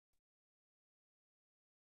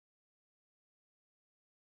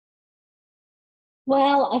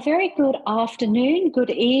Well, a very good afternoon,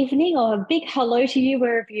 good evening, or a big hello to you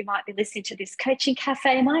wherever you might be listening to this coaching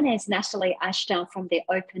cafe. My name is Natalie Ashdown from the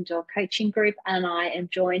Open Door Coaching Group, and I am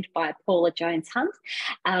joined by Paula Jones Hunt,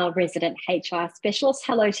 our resident HR specialist.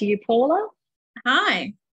 Hello to you, Paula.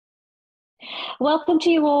 Hi. Welcome to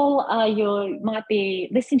you all. You might be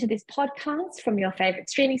listening to this podcast from your favorite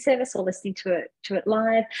streaming service or listening to it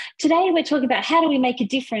live. Today, we're talking about how do we make a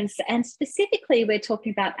difference, and specifically, we're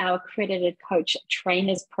talking about our Accredited Coach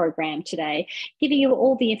Trainers program today, giving you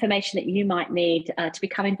all the information that you might need to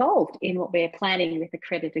become involved in what we're planning with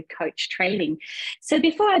Accredited Coach Training. So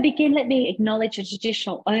before I begin, let me acknowledge the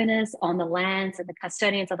traditional owners on the lands and the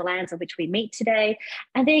custodians of the lands on which we meet today,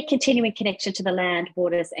 and their continuing connection to the land,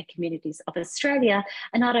 waters, and communities of Australia,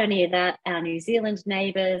 and not only that, our New Zealand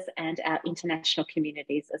neighbours and our international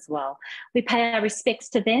communities as well. We pay our respects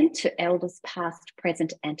to them, to elders past,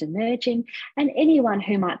 present and emerging, and anyone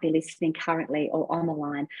who might be listening currently or on the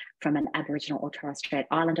line from an Aboriginal or Torres Strait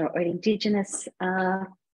Islander or Indigenous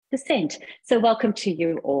descent. So welcome to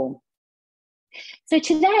you all. So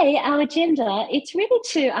today, our agenda, it's really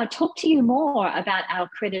to talk to you more about our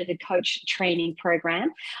Accredited Coach Training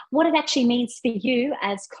Program, what it actually means for you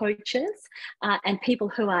as coaches and people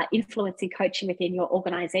who are influencing coaching within your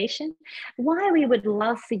organisation, why we would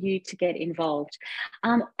love for you to get involved.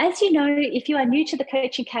 As you know, if you are new to the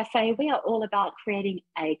Coaching Cafe, we are all about creating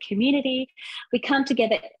a community. We come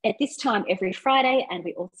together at this time every Friday, and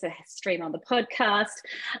we also stream on the podcast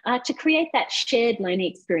to create that shared learning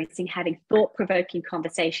experience in having thought-provoking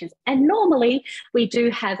conversations. And normally we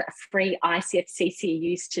do have a free ICF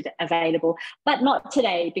CCUs available, but not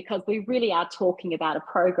today, because we really are talking about a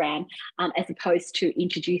program as opposed to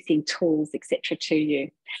introducing tools, etc., to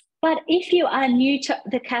you. But if you are new to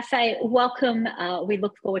the cafe, welcome. We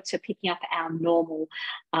look forward to picking up our normal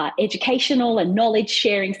educational and knowledge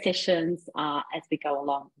sharing sessions as we go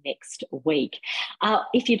along next week.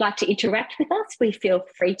 If you'd like to interact with us, we feel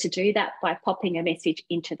free to do that by popping a message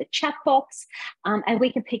into the chat box, and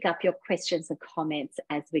we can pick up your questions and comments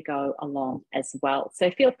as we go along as well.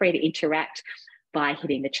 So feel free to interact by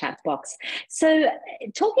hitting the chat box. So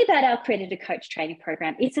talking about our Accredited Coach Training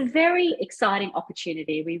Program, it's a very exciting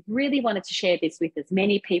opportunity. We really wanted to share this with as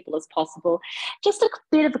many people as possible. Just a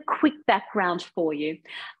bit of a quick background for you.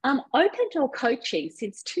 Open Door Coaching,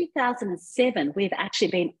 since 2007, we've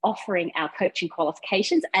actually been offering our coaching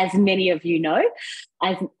qualifications, as many of you know.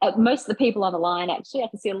 As most of the people on the line, actually, I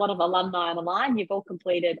can see a lot of alumni on the line. You've all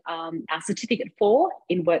completed our Certificate 4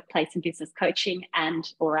 in Workplace and Business Coaching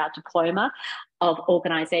or our Diploma of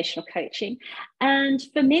Organisational Coaching. And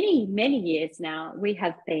for many, many years now, we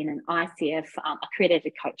have been an ICF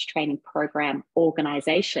Accredited Coach Training Program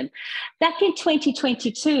organisation. Back in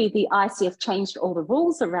 2022, the ICF changed all the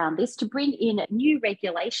rules around this to bring in new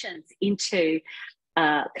regulations into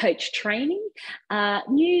coach training,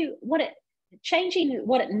 changing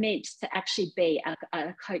what it meant to actually be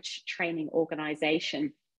a coach training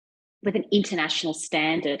organisation with an international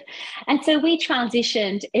standard. And so we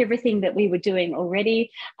transitioned everything that we were doing already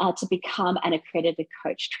to become an accredited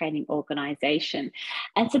coach training organisation.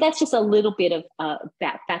 And so that's just a little bit of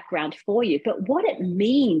that background for you. But what it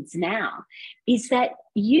means now is that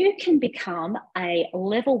you can become a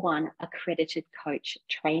level 1 accredited coach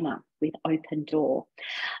trainer with Open Door.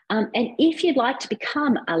 And if you'd like to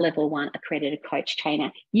become a level 1 accredited coach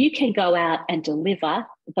trainer, you can go out and deliver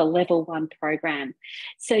the level 1 program.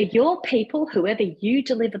 So your people, whoever you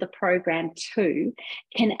deliver the program to,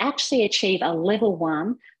 can actually achieve a level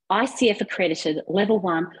 1 ICF accredited level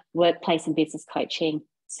 1 workplace and business coaching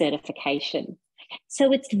certification.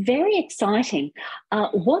 So it's very exciting.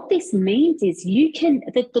 What this means is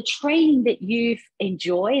the training that you've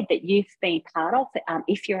enjoyed, that you've been part of,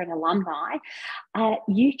 if you're an alumni,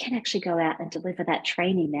 you can actually go out and deliver that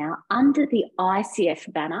training now under the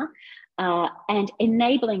ICF banner, and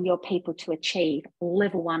enabling your people to achieve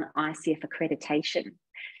level 1 ICF accreditation.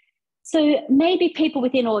 So maybe people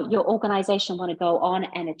within your organisation want to go on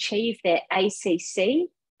and achieve their ACC,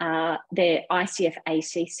 their ICF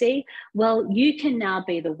ACC. Well, you can now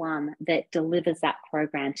be the one that delivers that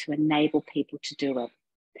program to enable people to do it.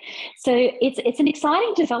 So it's an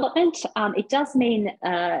exciting development. It does mean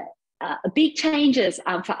big changes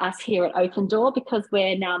for us here at Open Door, because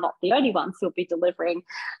we're now not the only ones who'll be delivering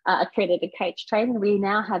accredited coach training. We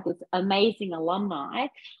now have this amazing alumni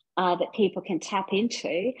that people can tap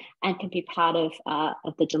into and can be part of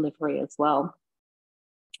the delivery as well.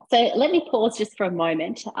 So let me pause just for a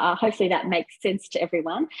moment. Hopefully that makes sense to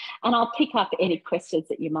everyone. And I'll pick up any questions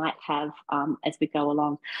that you might have as we go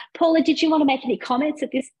along. Paula, did you want to make any comments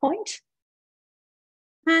at this point?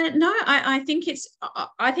 No, I think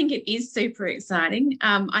I think it is super exciting.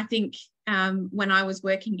 I think when I was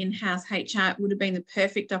working in-house HR, it would have been the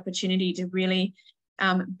perfect opportunity to really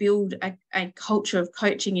build a culture of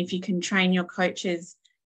coaching. If you can train your coaches,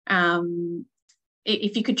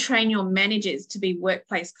 if you could train your managers to be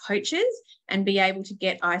workplace coaches and be able to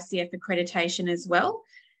get ICF accreditation as well.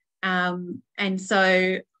 And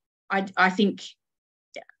so I think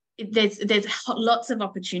there's lots of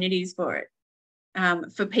opportunities for it.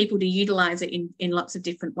 For people to utilize it in lots of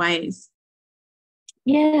different ways.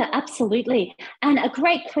 Yeah, absolutely. And a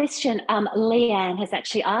great question, Leanne has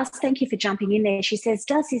actually asked, thank you for jumping in there. She says,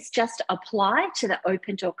 does this just apply to the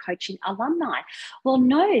Open Door Coaching alumni? Well,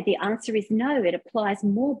 no, the answer is no, it applies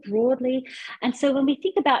more broadly. And so when we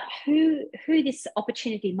think about who this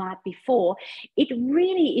opportunity might be for, it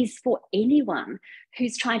really is for anyone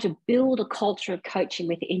who's trying to build a culture of coaching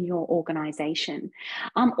within your organization.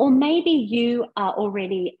 Or maybe you are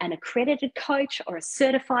already an accredited coach or a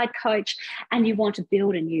certified coach, and you want to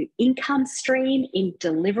build a new income stream in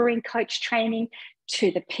delivering coach training to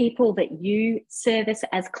the people that you service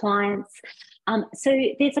as clients. So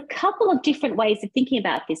there's a couple of different ways of thinking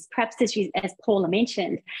about this. Perhaps as Paula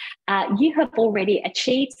mentioned, you have already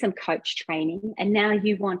achieved some coach training and now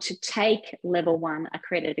you want to take level 1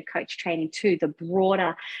 accredited coach training to the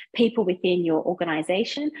broader people within your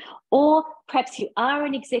organization. Or perhaps you are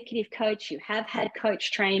an executive coach, you have had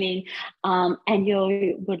coach training, and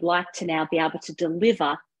you would like to now be able to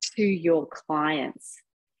deliver to your clients.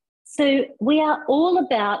 So we are all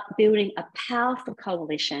about building a powerful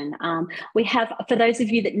coalition. We have, for those of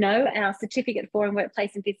you that know our certificate for in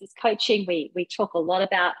workplace and business coaching, we talk a lot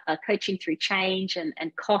about coaching through change and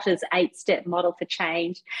Kotter's 8-step model for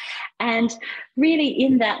change. And really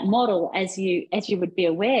in that model, as you would be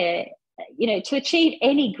aware, to achieve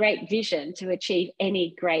any great vision, to achieve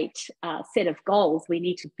any great set of goals, we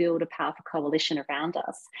need to build a powerful coalition around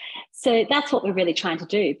us. So that's what we're really trying to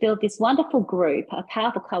do, build this wonderful group, a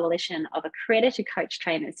powerful coalition of accredited coach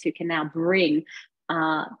trainers who can now bring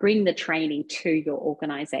the training to your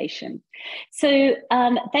organization. So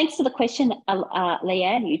thanks for the question,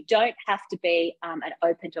 Leanne. You don't have to be an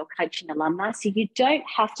Open Door Coaching alumni, so you don't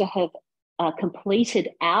have to have completed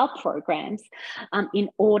our programs in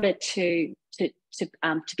order to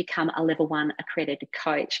become a level 1 accredited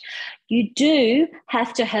coach. You do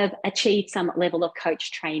have to have achieved some level of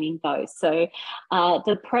coach training though. So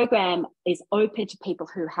the program is open to people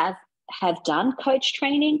who have done coach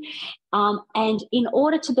training. And in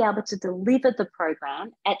order to be able to deliver the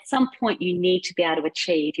program, at some point you need to be able to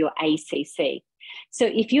achieve your ACC. So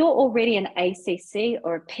if you're already an ACC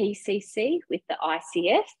or a PCC with the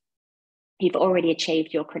ICF, you've already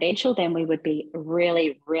achieved your credential, then we would be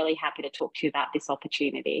really, really happy to talk to you about this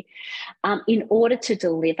opportunity. In order to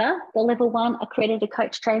deliver the level 1 accredited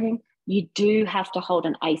coach training, you do have to hold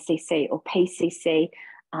an ACC or PCC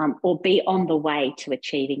or be on the way to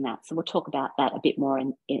achieving that. So we'll talk about that a bit more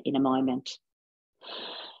in a moment.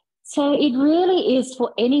 So it really is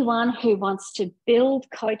for anyone who wants to build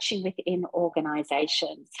coaching within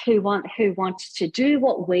organizations, who want to do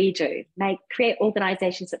what we do, create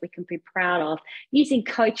organizations that we can be proud of, using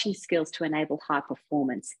coaching skills to enable high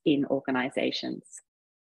performance in organizations.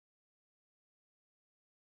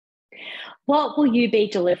 What will you be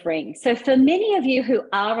delivering? So for many of you who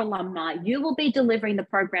are alumni, you will be delivering the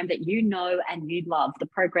program that you know and you love, the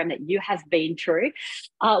program that you have been through,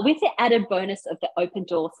 with the added bonus of the Open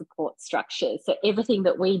Door support structure. So everything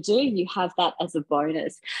that we do, you have that as a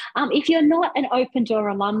bonus. If you're not an Open Door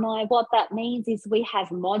alumni, what that means is we have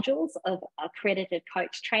modules of accredited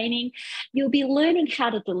coach training. You'll be learning how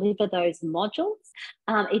to deliver those modules.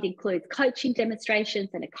 It includes coaching demonstrations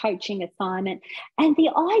and a coaching assignment. And the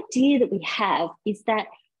idea that we have is that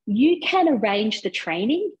you can arrange the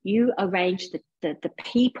training, you arrange the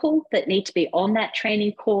people that need to be on that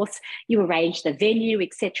training course, you arrange the venue,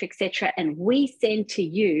 etc., and we send to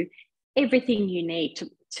you everything you need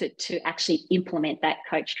to actually implement that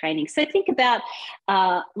coach training. So think about,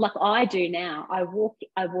 like I do now, I walk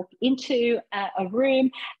into a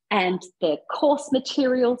room and the course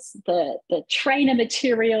materials, the trainer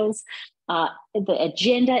materials, the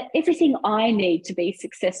agenda, everything I need to be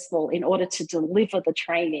successful in order to deliver the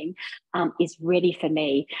training is ready for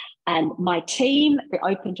me. And my team, the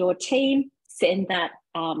Open Door team, send that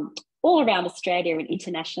all around Australia and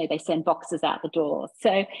internationally. They send boxes out the door.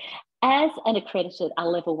 So as a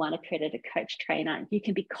level 1 accredited coach trainer, you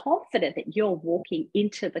can be confident that you're walking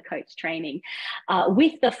into the coach training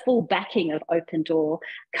with the full backing of Open Door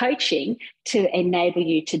coaching to enable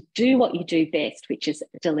you to do what you do best, which is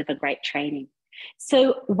deliver great training.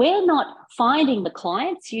 So we're not finding the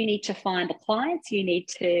clients. You need to find the clients. You need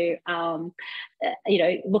to,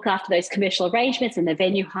 look after those commercial arrangements and the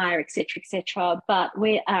venue hire, et cetera, but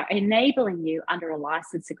we are enabling you under a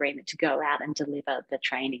license agreement to go out and deliver the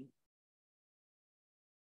training.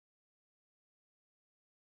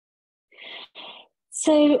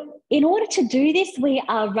 So in order to do this, we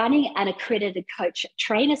are running an Accredited Coach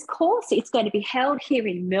Trainers course. It's going to be held here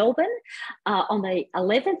in Melbourne on the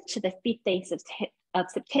 11th to the 15th of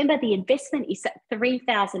September. The investment is at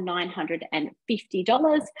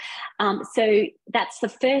 $3,950. So that's the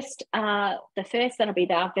first, that'll be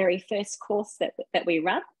our very first course that we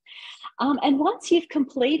run. And once you've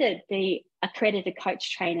completed the Accredited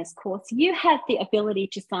Coach Trainers course, you have the ability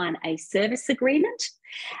to sign a service agreement.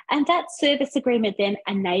 And that service agreement then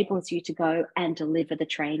enables you to go and deliver the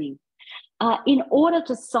training. In order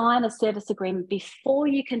to sign a service agreement before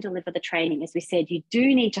you can deliver the training, as we said, you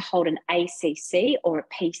do need to hold an ACC or a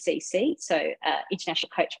PCC, so International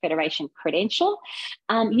Coach Federation credential.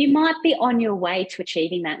 You might be on your way to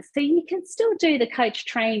achieving that. So you can still do the coach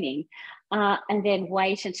training and then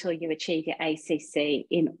wait until you achieve your ACC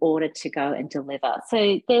in order to go and deliver.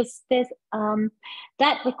 So there's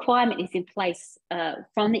that requirement is in place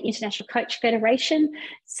from the International Coach Federation.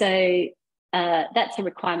 So that's a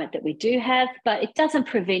requirement that we do have, but it doesn't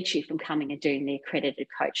prevent you from coming and doing the accredited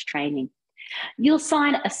coach training. You'll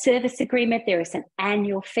sign a service agreement. There is an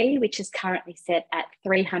annual fee, which is currently set at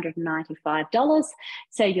 $395.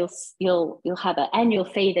 So you'll have an annual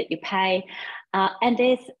fee that you pay, and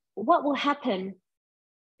what will happen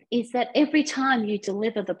is that every time you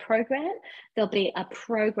deliver the program, there'll be a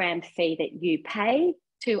program fee that you pay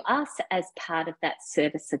to us as part of that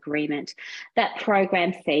service agreement. That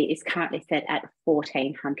program fee is currently set at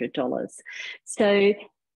 $1,400. So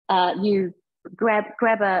you grab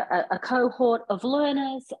a cohort of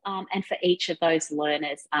learners, and for each of those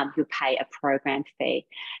learners, you'll pay a program fee.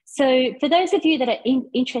 So for those of you that are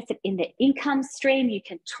interested in the income stream, you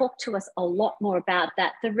can talk to us a lot more about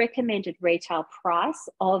that. The recommended retail price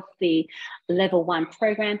of the Level 1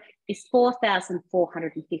 program is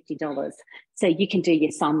 $4,450. So you can do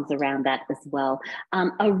your sums around that as well.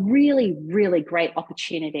 A really, really great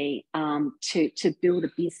opportunity to build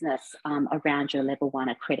a business around your Level 1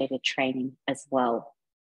 accredited training as well.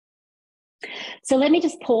 So let me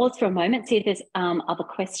just pause for a moment, see if there's other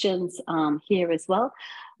questions here as well.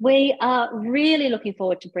 We are really looking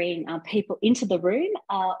forward to bringing people into the room.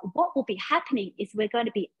 What will be happening is we're going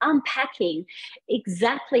to be unpacking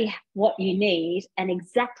exactly what you need and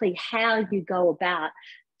exactly how you go about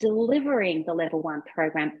delivering the Level 1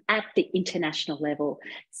 program at the international level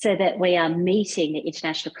so that we are meeting the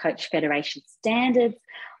International Coach Federation standards.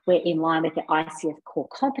 We're in line with the ICF core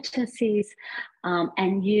competencies,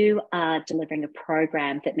 and you are delivering a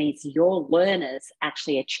program that means your learners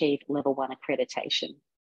actually achieve Level 1 accreditation.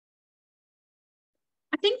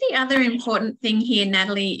 I think the other important thing here,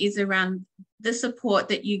 Natalie, is around the support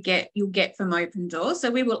that you'll get from Open Door.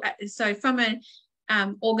 So from an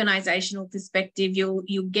organizational perspective, you'll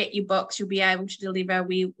get your box, you'll be able to deliver.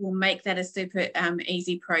 We will make that a super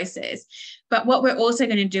easy process. But what we're also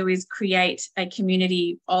going to do is create a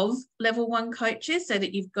community of Level 1 coaches so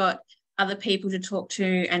that you've got other people to talk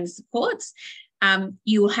to and supports.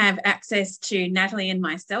 You will have access to Natalie and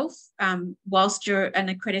myself whilst you're an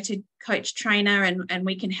accredited coach trainer, and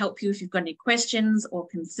we can help you if you've got any questions or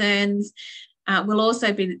concerns. We'll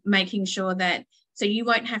also be making sure that so you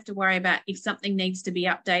won't have to worry about if something needs to be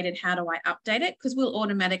updated, how do I update it? Because we'll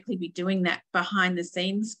automatically be doing that behind the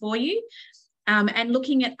scenes for you. And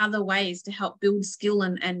looking at other ways to help build skill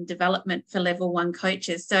and development for Level 1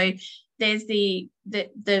 coaches. So there's the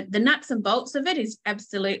nuts and bolts of it is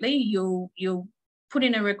absolutely you'll put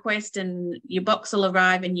in a request and your box will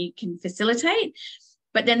arrive and you can facilitate.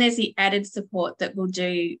 But then there's the added support that we'll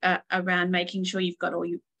do around making sure you've got all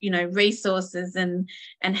your resources and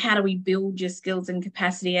how do we build your skills and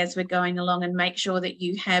capacity as we're going along, and make sure that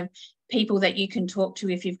you have people that you can talk to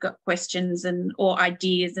if you've got questions or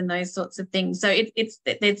ideas and those sorts of things. So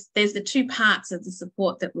there's the two parts of the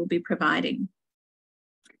support that we'll be providing.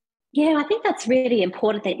 Yeah, I think that's really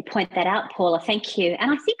important that you point that out, Paula. Thank you. And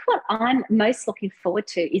I think what I'm most looking forward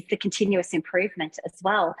to is the continuous improvement as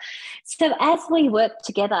well. So as we work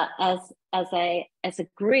together as a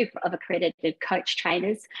group of accredited coach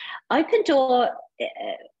trainers, Open Door,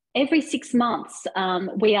 every 6 months,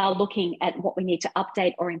 we are looking at what we need to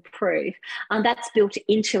update or improve. That's built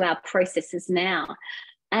into our processes now.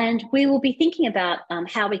 And we will be thinking about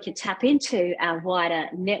how we can tap into our wider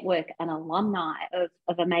network and alumni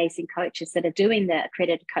of amazing coaches that are doing the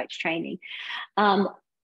accredited coach training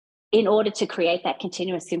in order to create that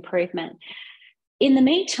continuous improvement. In the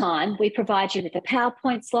meantime, we provide you with the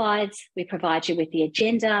PowerPoint slides, we provide you with the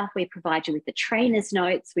agenda, we provide you with the trainer's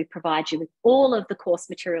notes, we provide you with all of the course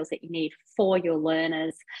materials that you need for your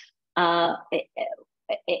learners.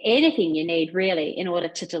 Anything you need really in order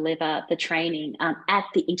to deliver the training at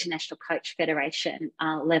the International Coach Federation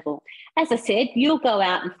level. As I said, you'll go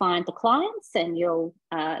out and find the clients and you'll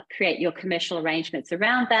create your commercial arrangements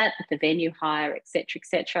around that, with the venue hire, et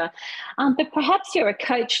cetera, but perhaps you're a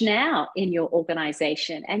coach now in your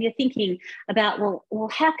organization and you're thinking about, well,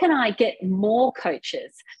 how can I get more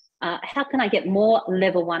coaches? How can I get more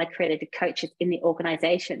level 1 accredited coaches in the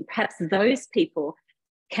organization? Perhaps those people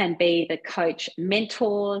can be the coach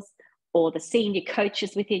mentors or the senior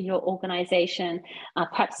coaches within your organization.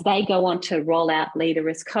 Perhaps they go on to roll out Leader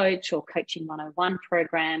as Coach or Coaching 101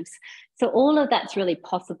 programs. So all of that's really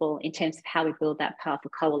possible in terms of how we build that powerful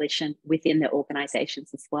coalition within the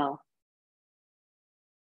organizations as well.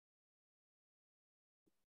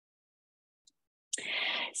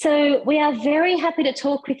 So we are very happy to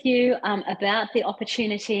talk with you about the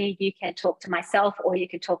opportunity. You can talk to myself or you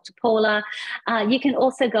can talk to Paula. You can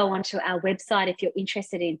also go onto our website if you're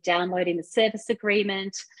interested in downloading the service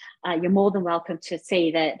agreement. You're more than welcome to see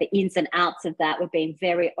the ins and outs of that. We're being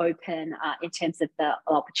very open in terms of the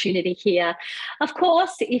opportunity here. Of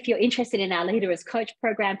course, if you're interested in our Leader as Coach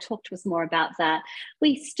program, talk to us more about that.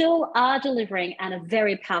 We still are delivering, and a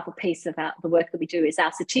very powerful piece of the work that we do is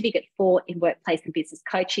our Certificate 4 in Workplace and Business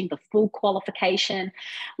Coaching, the full qualification.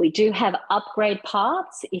 We do have upgrade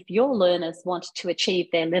paths if your learners want to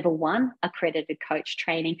achieve their level 1 accredited coach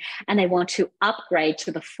training and they want to upgrade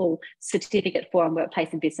to the full Certificate 4 in Workplace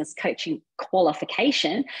and Business Coaching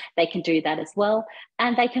qualification. They can do that as well.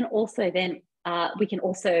 And they can also then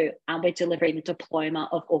we're delivering the Diploma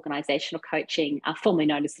of Organisational Coaching, formerly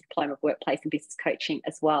known as the Diploma of Workplace and Business Coaching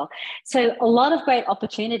as well. So a lot of great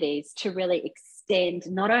opportunities to really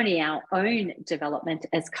extend not only our own development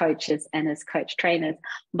as coaches and as coach trainers,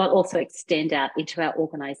 but also extend out into our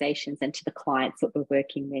organisations and to the clients that we're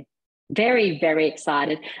working with. Very, very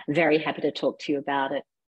excited, very happy to talk to you about it.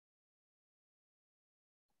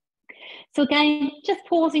 So again, just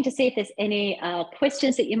pausing to see if there's any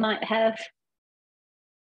questions that you might have.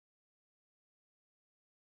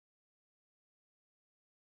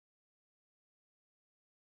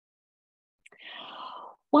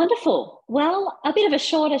 Wonderful. Well, a bit of a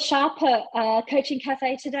shorter, sharper coaching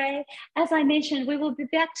cafe today. As I mentioned, we will be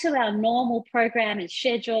back to our normal program and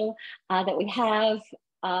schedule that we have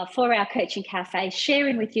for our coaching cafe,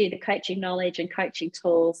 sharing with you the coaching knowledge and coaching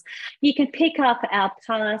tools. You can pick up our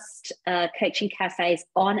past coaching cafes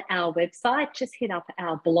on our website. Just hit up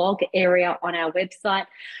our blog area on our website.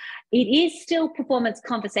 It is still performance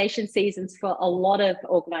conversation seasons for a lot of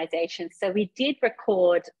organizations. So we did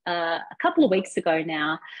record a couple of weeks ago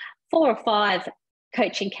now, 4 or 5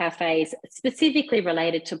 coaching cafes specifically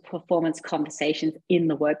related to performance conversations in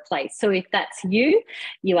the workplace. So if that's you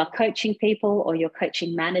are coaching people or you're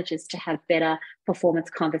coaching managers to have better performance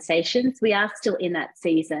conversations, we are still in that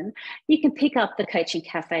season. You can pick up the coaching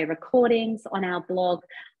cafe recordings on our blog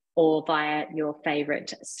or via your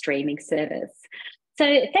favorite streaming service. So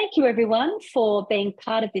thank you everyone for being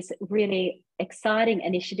part of this really exciting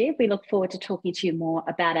initiative. We look forward to talking to you more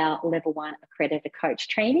about our level 1 accredited coach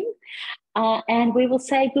training. And we will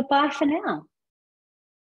say goodbye for now.